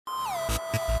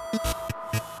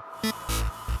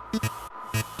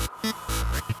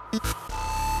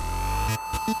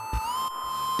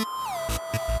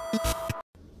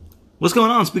What's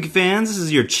going on, spooky fans? This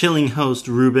is your chilling host,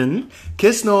 Ruben.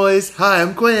 Kiss noise. Hi,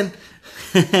 I'm Quinn.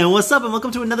 What's up, and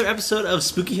welcome to another episode of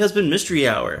Spooky Husband Mystery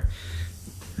Hour.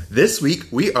 This week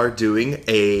we are doing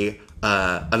an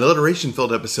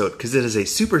alliteration-filled episode because it is a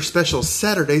super special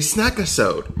Saturday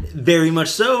snack-isode. Very much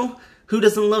so. Who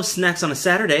doesn't love snacks on a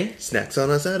Saturday? Snacks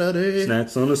on a Saturday.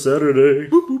 Snacks on a Saturday.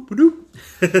 Boop, boop,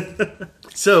 boop.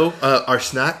 So, our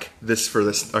snack I was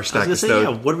going to say, episode. yeah,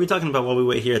 what are we talking about while we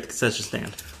wait here at the concession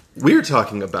stand? We're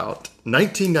talking about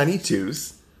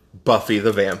 1992's Buffy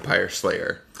the Vampire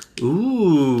Slayer.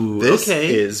 Ooh, This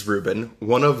okay. is, Ruben,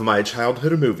 one of my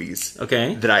childhood movies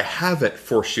Okay. that I haven't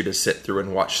forced you to sit through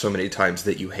and watch so many times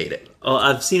that you hate it. Oh,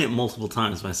 I've seen it multiple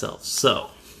times myself, so.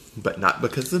 But not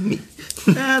because of me.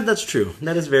 That's true.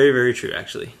 That is very, very true,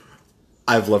 actually.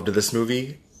 I've loved this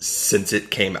movie since it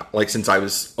came out. Like, since I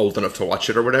was old enough to watch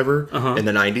it or whatever. In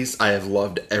the 90s, I have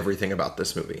loved everything about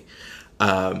this movie.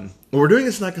 We're doing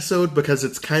a snack episode because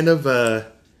it's kind of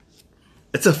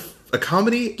it's a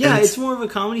comedy. Yeah, and it's more of a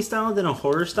comedy style than a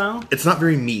horror style. it's not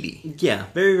very meaty. Yeah,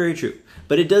 very, very true.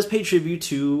 But it does pay tribute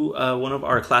to one of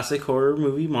our classic horror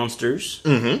movie monsters,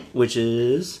 which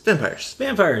is... Vampires.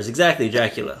 Vampires, exactly,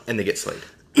 Dracula. And they get slayed.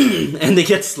 And they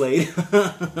get slayed.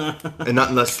 And not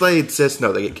unless slayed, sis,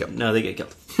 no, they get killed. No, they get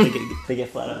killed. They get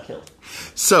flat out killed.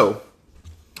 So,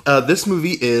 this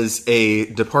movie is a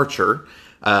departure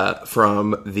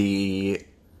from the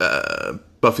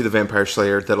Buffy the Vampire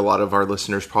Slayer that a lot of our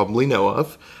listeners probably know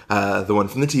of. The one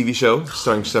from the TV show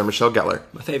starring Sarah Michelle Gellar.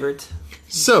 My favorite.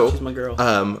 So, She's my girl.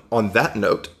 On that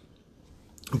note,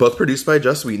 both produced by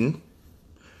Joss Whedon,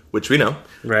 which we know.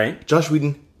 Right. Joss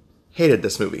Whedon hated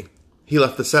this movie. He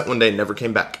left the set one day and never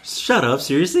came back. Shut up,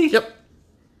 seriously? Yep.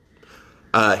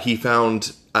 He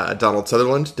found Donald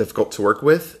Sutherland difficult to work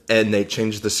with, and they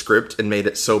changed the script and made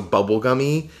it so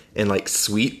bubblegummy and like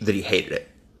sweet that he hated it.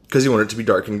 Because he wanted it to be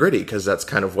dark and gritty, because that's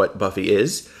kind of what Buffy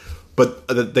is. But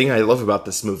the thing I love about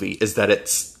this movie is that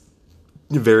it's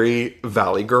very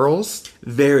Valley Girls.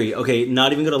 Very. Okay,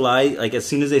 not even gonna lie, like as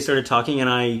soon as they started talking and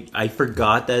I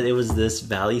forgot that it was this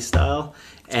Valley style,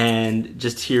 and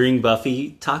just hearing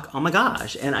Buffy talk, oh my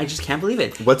gosh, and I just can't believe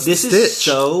it. What's this Stitch? is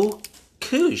so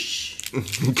koosh.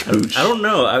 Koosh. I don't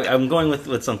know. I'm going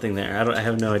with something there. I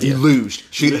have no idea. He looged.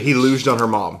 He looged on her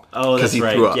mom. Oh, that's he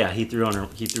right. Threw up. Yeah, he threw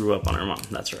up on her mom.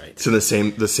 That's right. So the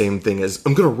same thing as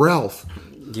I'm gonna Ralph.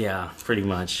 Yeah, pretty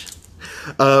much.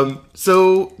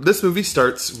 So this movie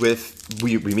starts with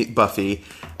we meet Buffy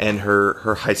and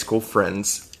her high school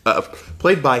friends,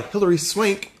 played by Hilary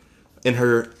Swank in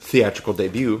her theatrical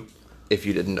debut. If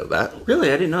you didn't know that, Really,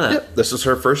 I didn't know that. yep, this was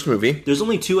her first movie. There's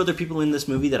only two other people in this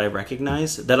movie that I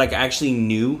recognize that like actually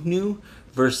knew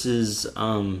versus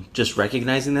just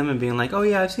recognizing them and being like, oh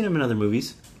yeah, I've seen them in other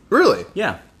movies. Really?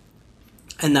 Yeah.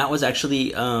 And that was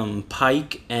actually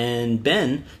Pike and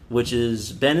Ben, which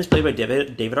is Ben is played by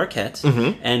David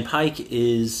Arquette, and Pike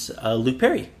is Luke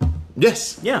Perry.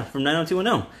 Yes. Yeah, from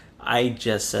 90210. I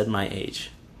just said my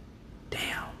age.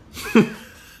 Damn.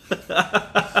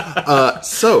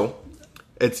 So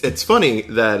it's funny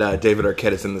that David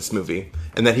Arquette is in this movie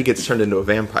and that he gets turned into a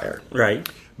vampire. Right.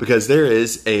 Because there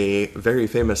is a very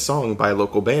famous song by a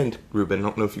local band, Ruben, I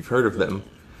don't know if you've heard of them,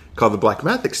 called the Black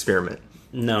Math Experiment.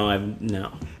 No.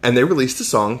 And they released a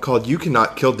song called You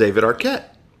Cannot Kill David Arquette.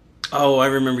 Oh, I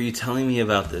remember you telling me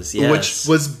about this. Yes. Which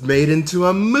was made into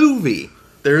a movie.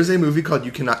 There is a movie called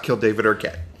You Cannot Kill David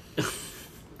Arquette.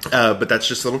 But that's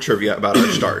just a little trivia about our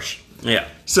stars. Yeah.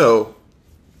 So,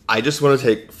 I just want to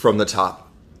take from the top.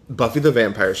 Buffy the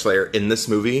Vampire Slayer in this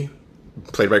movie,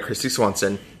 played by Christy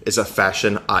Swanson, is a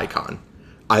fashion icon.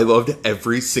 I loved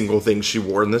every single thing she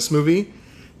wore in this movie.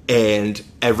 And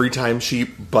every time she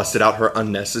busted out her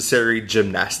unnecessary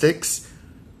gymnastics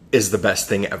is the best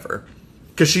thing ever.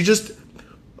 Because she just,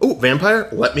 oh, vampire,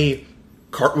 let me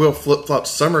cartwheel, flip-flop,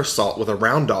 somersault with a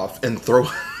round off and throw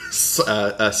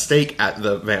a stake at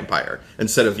the vampire.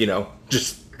 Instead of,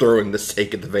 just throwing the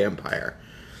stake at the vampire.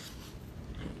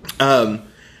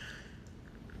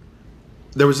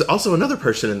 There was also another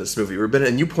person in this movie, Ruben,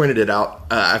 and you pointed it out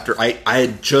after I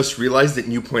had just realized it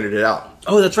and you pointed it out.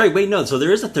 Oh, that's right. Wait, no. So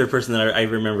there is a third person that I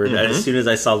remembered. As soon as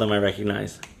I saw them, I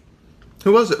recognized.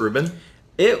 Who was it, Ruben?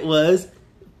 It was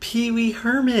Pee Wee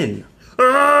Herman.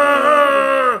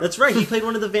 That's right. He played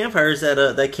one of the vampires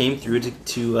that came through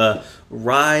to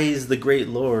rise the Great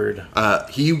Lord.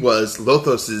 He was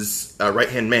Lothos's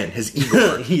right-hand man, his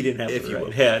Igor. He didn't have the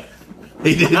right hand.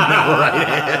 He didn't have a right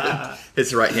hand.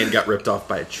 His right hand got ripped off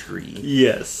by a tree.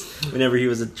 Yes. Whenever he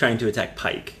was trying to attack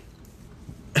Pike.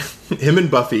 him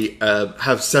and Buffy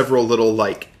have several little,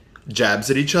 like, jabs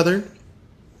at each other.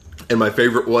 And my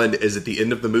favorite one is at the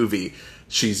end of the movie,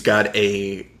 she's got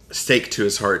a stake to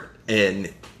his heart,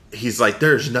 and he's like,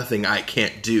 there's nothing I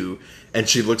can't do. And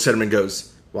she looks at him and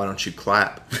goes, why don't you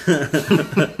clap?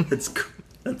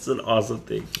 That's an awesome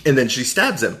thing. And then she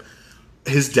stabs him.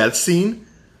 His death scene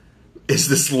is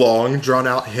this long,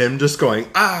 drawn-out him just going,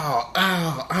 ow,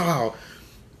 ow, ow.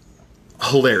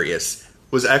 Hilarious.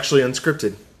 Was actually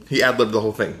unscripted. He ad-libbed the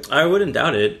whole thing. I wouldn't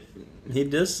doubt it. He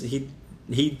does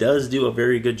do a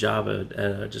very good job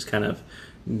at just kind of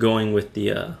going with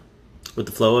the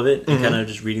flow of it and kind of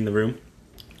just reading the room.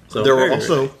 So There were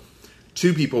also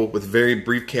two people with very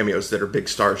brief cameos that are big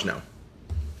stars now.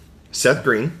 Seth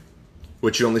Green,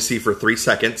 which you only see for 3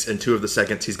 seconds, and 2 of the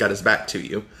seconds he's got his back to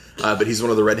you. But he's one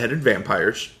of the redheaded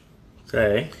vampires.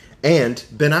 Okay. And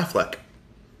Ben Affleck.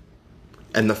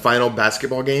 And the final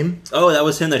basketball game. Oh, that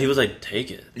was him that he was like, take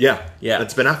it. Yeah. Yeah.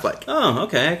 That's Ben Affleck. Oh,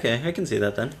 okay. I can see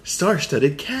that then.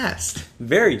 Star-studded cast.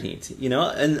 Very neat.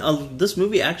 And this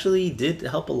movie actually did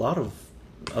help a lot of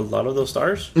those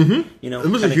stars. Mm-hmm. It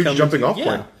was a kinda huge jumping off yeah.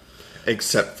 point.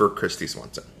 Except for Christy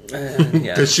Swanson. Yeah.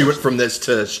 Because she went from this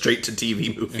to straight to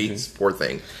TV movies. Poor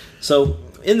thing. So,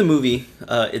 in the movie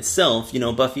itself,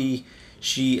 Buffy,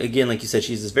 she, again, like you said,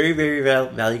 she's this very, very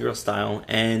Valley Girl style,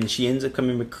 and she ends up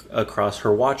coming across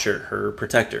her watcher, her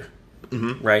protector,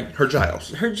 right? Her Giles.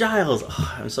 Her Giles.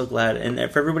 Oh, I'm so glad.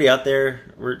 And for everybody out there,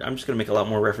 I'm just going to make a lot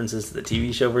more references to the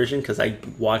TV show version, because I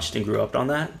watched and grew up on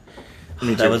that. Me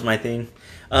too. That was my thing.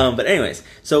 But anyways,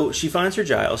 so she finds her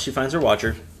Giles, she finds her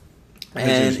watcher,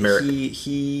 and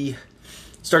he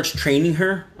starts training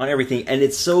her on everything, and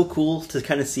it's so cool to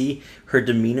kind of see her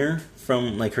demeanor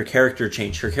from like her character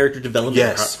change, her character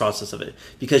development process of it,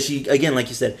 because she, again, like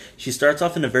you said, she starts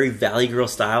off in a very Valley Girl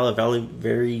style, a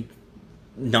very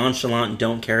nonchalant,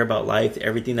 don't care about life,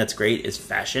 everything that's great is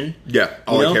fashion. Yeah,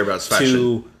 all I care about is fashion.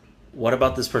 To what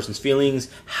about this person's feelings?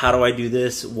 How do I do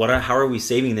this? How are we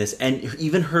saving this? And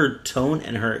even her tone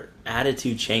and her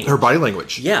attitude change. Her body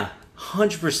language. Yeah,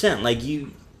 100%. Like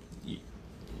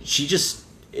she just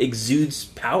exudes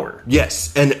power.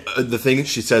 Yes, and the thing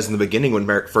she says in the beginning when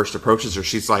Merrick first approaches her,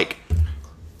 she's like,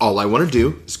 all I want to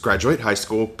do is graduate high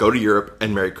school, go to Europe,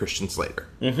 and marry Christian Slater.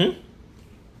 Mm-hmm.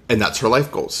 And that's her life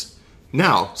goals.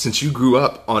 Now, since you grew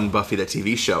up on Buffy the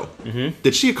TV show,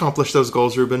 did she accomplish those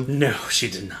goals, Ruben? No, she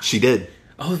did not. She did.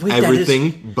 Oh, wait,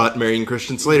 everything but marrying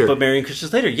Christian Slater. But marrying Christian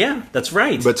Slater, yeah, that's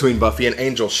right. Between Buffy and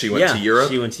Angel, she went to Europe.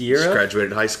 She went to Europe. She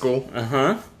graduated high school.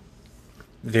 Uh-huh.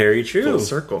 Very true. Full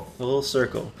circle. Full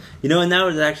circle. And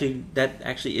that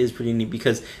actually is pretty neat,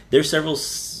 because there's several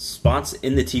spots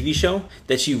in the TV show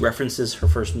that she references her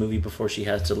first movie before she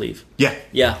has to leave. Yeah.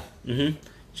 Yeah. Mm-hmm.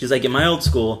 She's like, in my old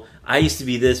school, I used to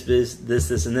be this,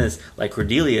 and this, like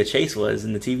Cordelia Chase was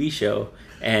in the TV show.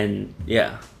 And,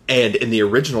 yeah. And in the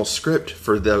original script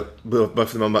for the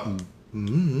Buffy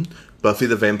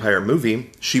the Vampire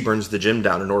movie, she burns the gym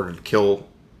down in order to kill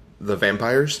the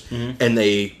vampires. Mm-hmm. And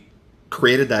they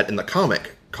created that in the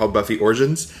comic called Buffy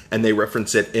Origins, and they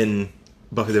reference it in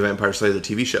Buffy the Vampire Slayer, the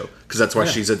TV show. Because that's why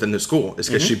she's at the new school. It's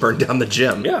because she burned down the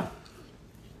gym. Yeah.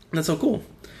 That's so cool.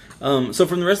 So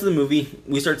from the rest of the movie,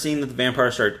 we start seeing that the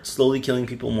vampires start slowly killing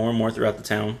people more and more throughout the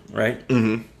town, right?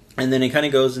 Mm-hmm. And then it kind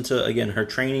of goes into, again, her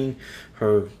training,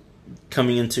 her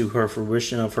coming into her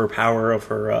fruition of her power, of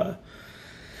her,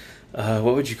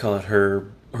 what would you call it? Her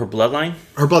bloodline?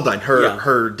 Her bloodline.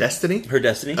 Her destiny. Her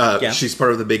destiny, yeah. She's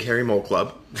part of the Big Hairy Mole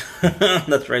Club.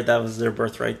 That's right. That was their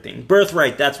birthright thing.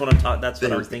 Birthright, that's what I'm talking. That's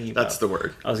what I was thinking about. That's the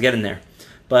word. I was getting there.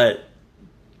 But,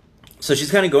 so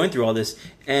she's kind of going through all this,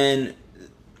 and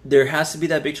there has to be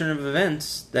that big turn of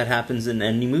events that happens in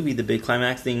any movie, the big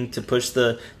climax thing to push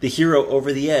the hero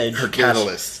over the edge. Her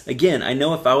catalyst. Again, I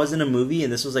know if I was in a movie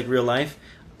and this was like real life,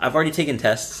 I've already taken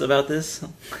tests about this.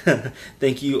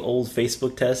 Thank you, old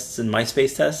Facebook tests and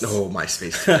MySpace tests. Oh,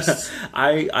 MySpace tests.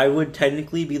 I would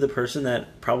technically be the person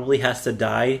that probably has to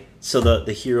die so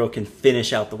the hero can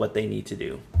finish out what they need to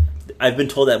do. I've been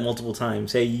told that multiple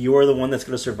times. Hey, you're the one that's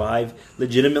going to survive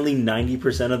legitimately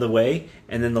 90% of the way,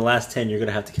 and then the last 10 you're going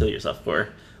to have to kill yourself for,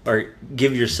 or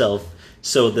give yourself,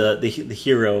 so the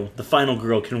hero, the final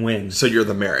girl, can win. So you're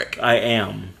the Merrick. I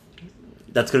am.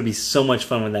 That's going to be so much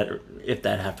fun if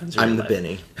that happens. I'm the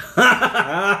Benny.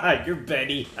 You're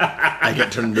Benny. I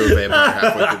get turned into a vampire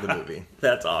halfway through the movie.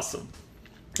 That's awesome.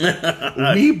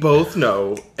 We both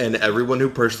know, and everyone who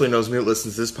personally knows me who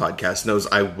listens to this podcast knows,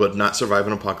 I would not survive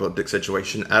an apocalyptic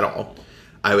situation at all.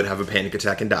 I would have a panic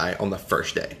attack and die on the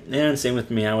first day. And same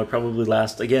with me. I would probably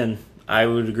last, again, I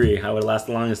would agree, I would last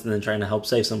the longest, and then trying to help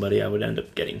save somebody, I would end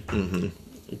up getting.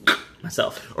 Mm-hmm.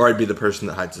 myself. Or I'd be the person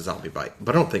that hides a zombie bite.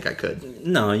 But I don't think I could.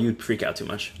 No, you'd freak out too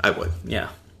much. I would. Yeah.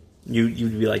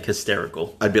 You'd be like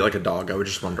hysterical. I'd be like a dog. I would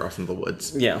just wander off into the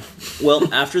woods. Yeah.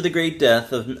 Well, after the great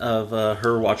death of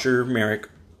her watcher, Merrick,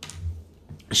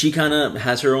 she kind of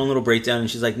has her own little breakdown, and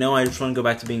she's like, no, I just want to go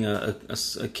back to being a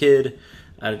kid.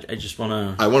 I just want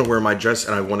to... I want to wear my dress,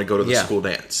 and I want to go to the school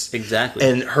dance. Exactly.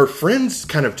 And her friends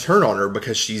kind of turn on her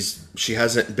because she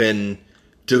hasn't been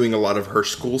doing a lot of her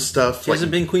school stuff. She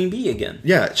hasn't been Queen Bee again.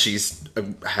 Yeah, she's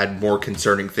had more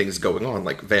concerning things going on,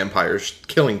 like vampires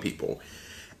killing people.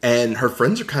 And her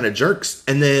friends are kind of jerks.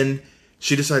 And then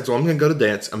she decides, well, I'm going to go to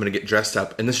dance. I'm going to get dressed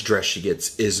up. And this dress she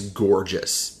gets is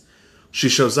gorgeous. She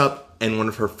shows up, and one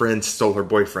of her friends stole her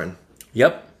boyfriend.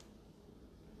 Yep.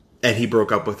 And he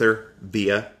broke up with her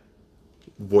via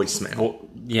voicemail. Well,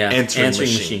 yeah, answering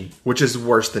machine. Which is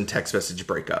worse than text message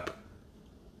breakup.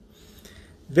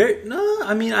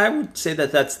 I would say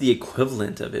that's the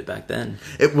equivalent of it back then.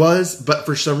 It was, but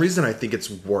for some reason I think it's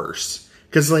worse.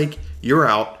 Because, like, you're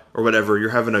out or whatever,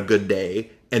 you're having a good day,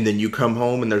 and then you come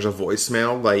home and there's a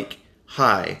voicemail like,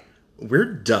 hi, we're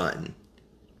done.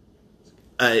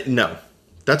 No.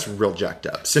 That's real jacked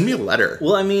up. Send me a letter.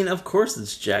 Well, I mean, of course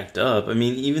it's jacked up. I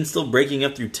mean, even still breaking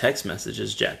up through text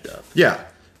messages jacked up. Yeah,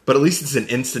 but at least it's an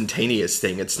instantaneous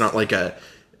thing. It's not like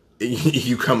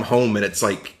you come home and it's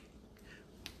like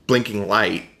blinking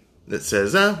light that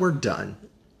says, we're done.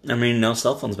 I mean, no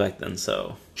cell phones back then,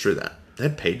 so... True that. They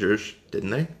had pagers,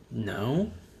 didn't they?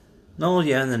 No,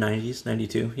 yeah, in the 90s,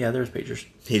 92. Yeah, there was pagers.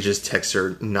 He just texts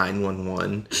her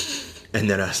 911, and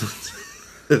then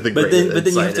but then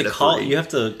you have to call. You have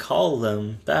to call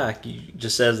them back. It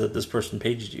just says that this person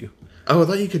paged you. Oh, I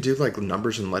thought you could do like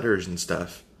numbers and letters and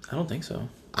stuff. I don't think so.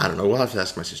 I don't know. We'll have to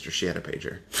ask my sister. She had a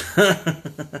pager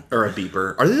or a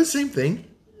beeper. Are they the same thing?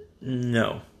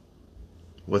 No.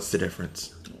 What's the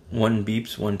difference? One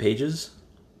beeps, one pages.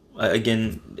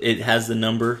 Again, it has the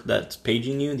number that's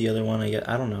paging you. The other one,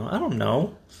 I don't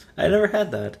know. I never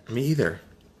had that. Me either.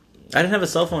 I didn't have a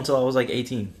cell phone until I was like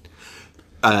 18.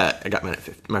 I got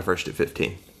my first at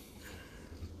 15.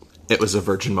 It was a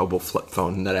Virgin Mobile flip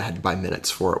phone that I had to buy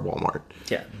minutes for at Walmart.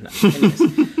 Yeah. No.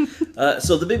 Anyways,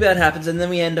 so the big bad happens, and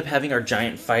then we end up having our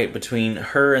giant fight between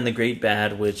her and the great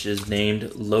bad, which is named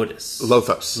Lothos. So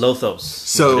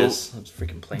Lotus. That's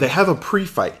freaking plain. They have a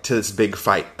pre-fight to this big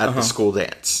fight at the school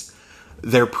dance.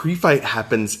 Their pre-fight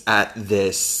happens at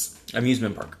this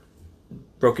amusement park.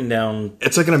 Broken down.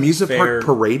 It's like an amusement park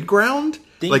parade ground.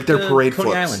 Like their parade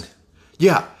Coney floats. Island.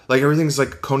 Yeah, like everything's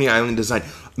like Coney Island design.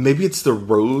 Maybe it's the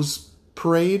Rose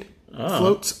Parade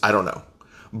floats. I don't know.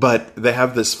 But they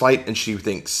have this fight, and she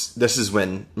thinks this is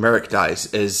when Merrick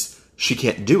dies, is she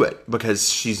can't do it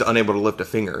because she's unable to lift a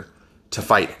finger to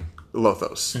fight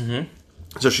Lothos.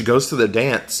 Mm-hmm. So she goes to the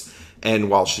dance, and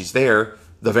while she's there,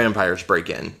 the vampires break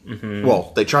in. Mm-hmm.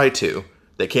 Well, they try to.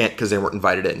 They can't because they weren't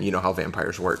invited in. You know how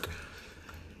vampires work.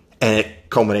 And it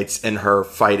culminates in her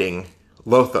fighting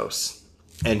Lothos.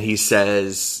 And he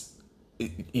says,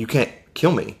 you can't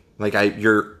kill me. Like,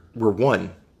 we're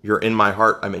one. You're in my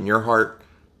heart. I'm in your heart.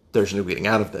 There's no getting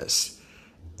out of this.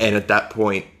 And at that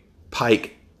point,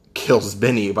 Pike kills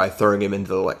Benny by throwing him into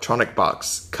the electronic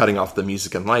box, cutting off the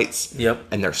music and lights. Yep.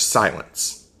 And there's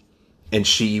silence. And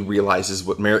she realizes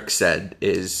what Merrick said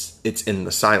is it's in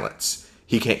the silence.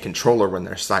 He can't control her when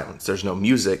there's silence. There's no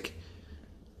music.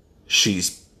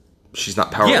 She's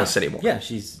not powerless anymore. Yeah,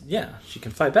 she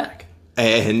can fight back.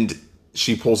 And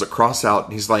she pulls a cross out,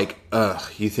 and he's like,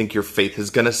 you think your faith is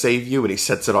going to save you? And he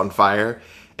sets it on fire.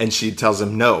 And she tells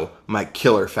him, no, my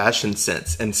killer fashion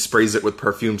sense, and sprays it with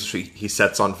perfumes he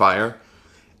sets on fire.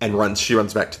 And she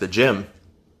runs back to the gym.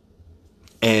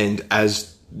 And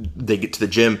as they get to the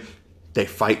gym, they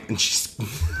fight, and she's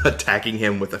attacking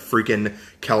him with a freaking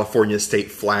California state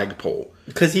flagpole.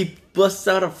 Because he busts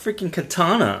out a freaking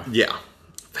katana. Yeah.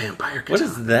 Vampire katana. What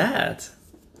is that?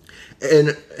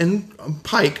 And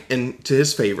Pike, to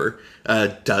his favor,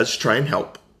 does try and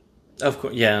help. Of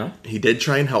course, yeah. He did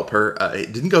try and help her.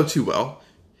 It didn't go too well.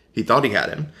 He thought he had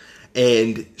him.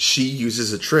 And she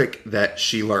uses a trick that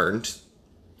she learned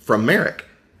from Merrick.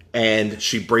 And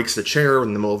she breaks the chair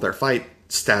in the middle of their fight,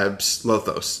 stabs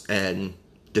Lothos, and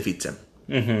defeats him.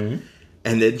 Mm-hmm.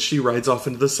 And then she rides off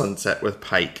into the sunset with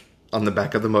Pike on the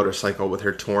back of the motorcycle with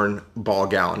her torn ball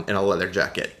gown and a leather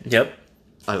jacket. Yep.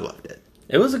 I loved it.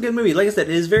 It was a good movie. Like I said,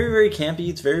 it is very, very campy.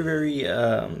 It's very, very,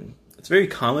 it's very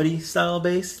comedy style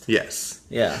based. Yes.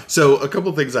 Yeah. So a couple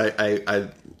of things I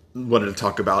wanted to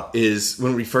talk about is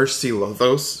when we first see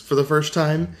Lothos for the first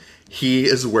time, he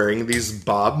is wearing these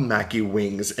Bob Mackie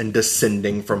wings and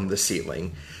descending from the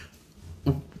ceiling.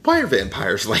 Why are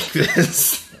vampires like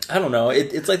this? I don't know.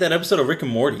 It's like that episode of Rick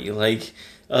and Morty, like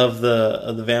of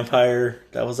the vampire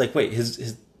that was like, wait,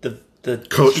 the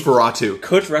Coach Veratu.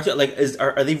 Coach Veratu, like,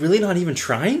 are they really not even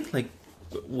trying? Like,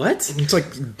 what? It's like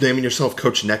naming yourself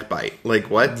Coach Neckbite. Like,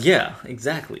 what? Yeah,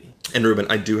 exactly. And Ruben,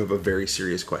 I do have a very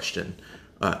serious question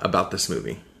about this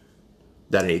movie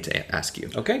that I need to ask you.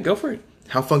 Okay, go for it.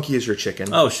 How funky is your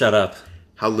chicken? Oh, shut up.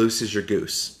 How loose is your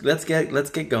goose? Let's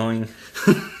get going.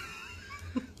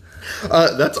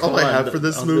 That's all I have for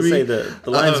this movie. I was gonna say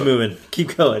the line's moving.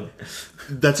 Keep going.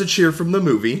 That's a cheer from the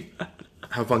movie.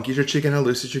 How funky is your chicken? How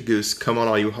loose is your goose? Come on,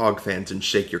 all you hog fans, and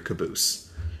shake your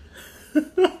caboose.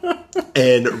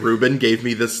 And Ruben gave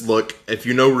me this look. If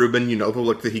you know Ruben, you know the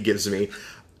look that he gives me.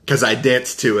 Because I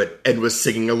danced to it and was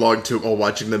singing along to it while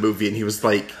watching the movie. And he was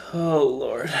like... Oh,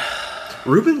 Lord.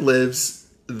 Ruben lives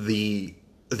the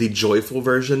joyful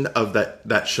version of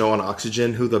that show on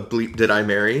Oxygen, Who the Bleep Did I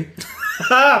Marry?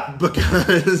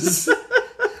 Because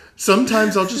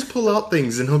sometimes I'll just pull out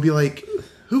things and he'll be like,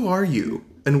 who are you?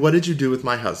 And what did you do with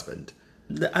my husband?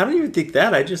 I don't even think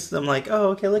that. I'm like, oh,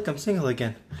 okay, look, I'm single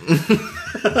again.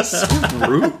 So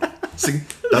rude. See,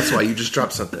 that's why you just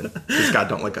dropped something. Because God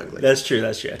don't like ugly. That's true.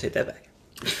 I take that back.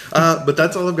 But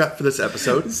that's all I've got for this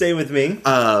episode. Same with me.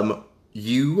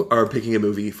 You are picking a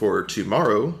movie for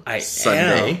tomorrow.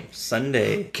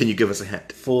 Sunday. Can you give us a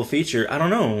hint? Full feature. I don't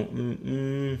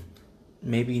know.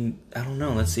 Maybe, I don't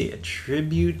know. Let's see. A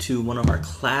tribute to one of our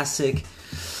classic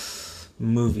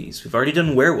movies. We've already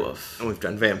done Werewolf. And we've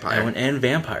done Vampire. And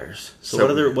Vampires.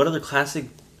 So what other classic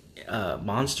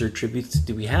monster tributes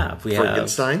do we have? We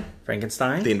have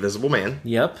Frankenstein. The Invisible Man.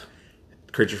 Yep.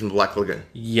 Creature from the Black Lagoon.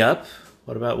 Yep.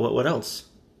 What about what else?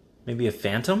 Maybe a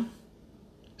Phantom?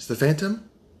 Is the Phantom?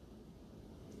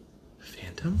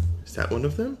 Phantom? Is that one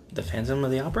of them? The Phantom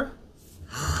of the Opera?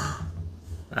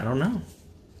 I don't know.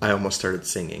 I almost started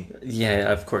singing.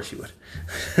 Yeah, of course you would.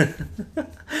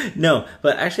 No,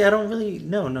 but actually I don't really...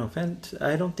 No,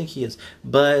 I don't think he is.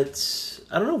 But,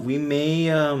 I don't know, we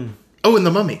may... Oh, and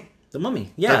The Mummy. The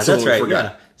Mummy. Yeah, that's right.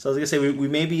 Yeah. So I was going to say, we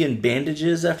may be in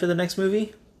bandages after the next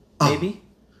movie. Maybe.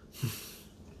 Oh.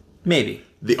 Maybe.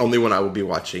 The only one I will be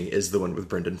watching is the one with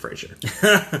Brendan Fraser.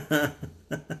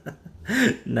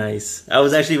 Nice. I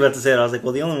was actually about to say it. I was like,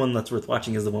 well, the only one that's worth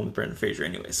watching is the one with Brendan Fraser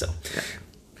anyway, so... Yeah.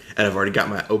 And I've already got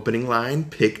my opening line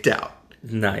picked out.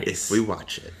 Nice. If we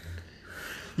watch it.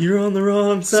 You're on the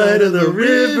wrong side of the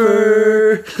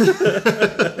river.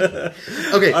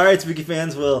 Okay. All right, Spooky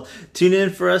fans. Well, tune in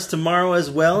for us tomorrow as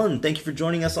well. And thank you for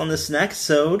joining us on this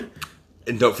snack-sode.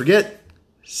 And don't forget,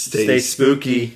 stay spooky.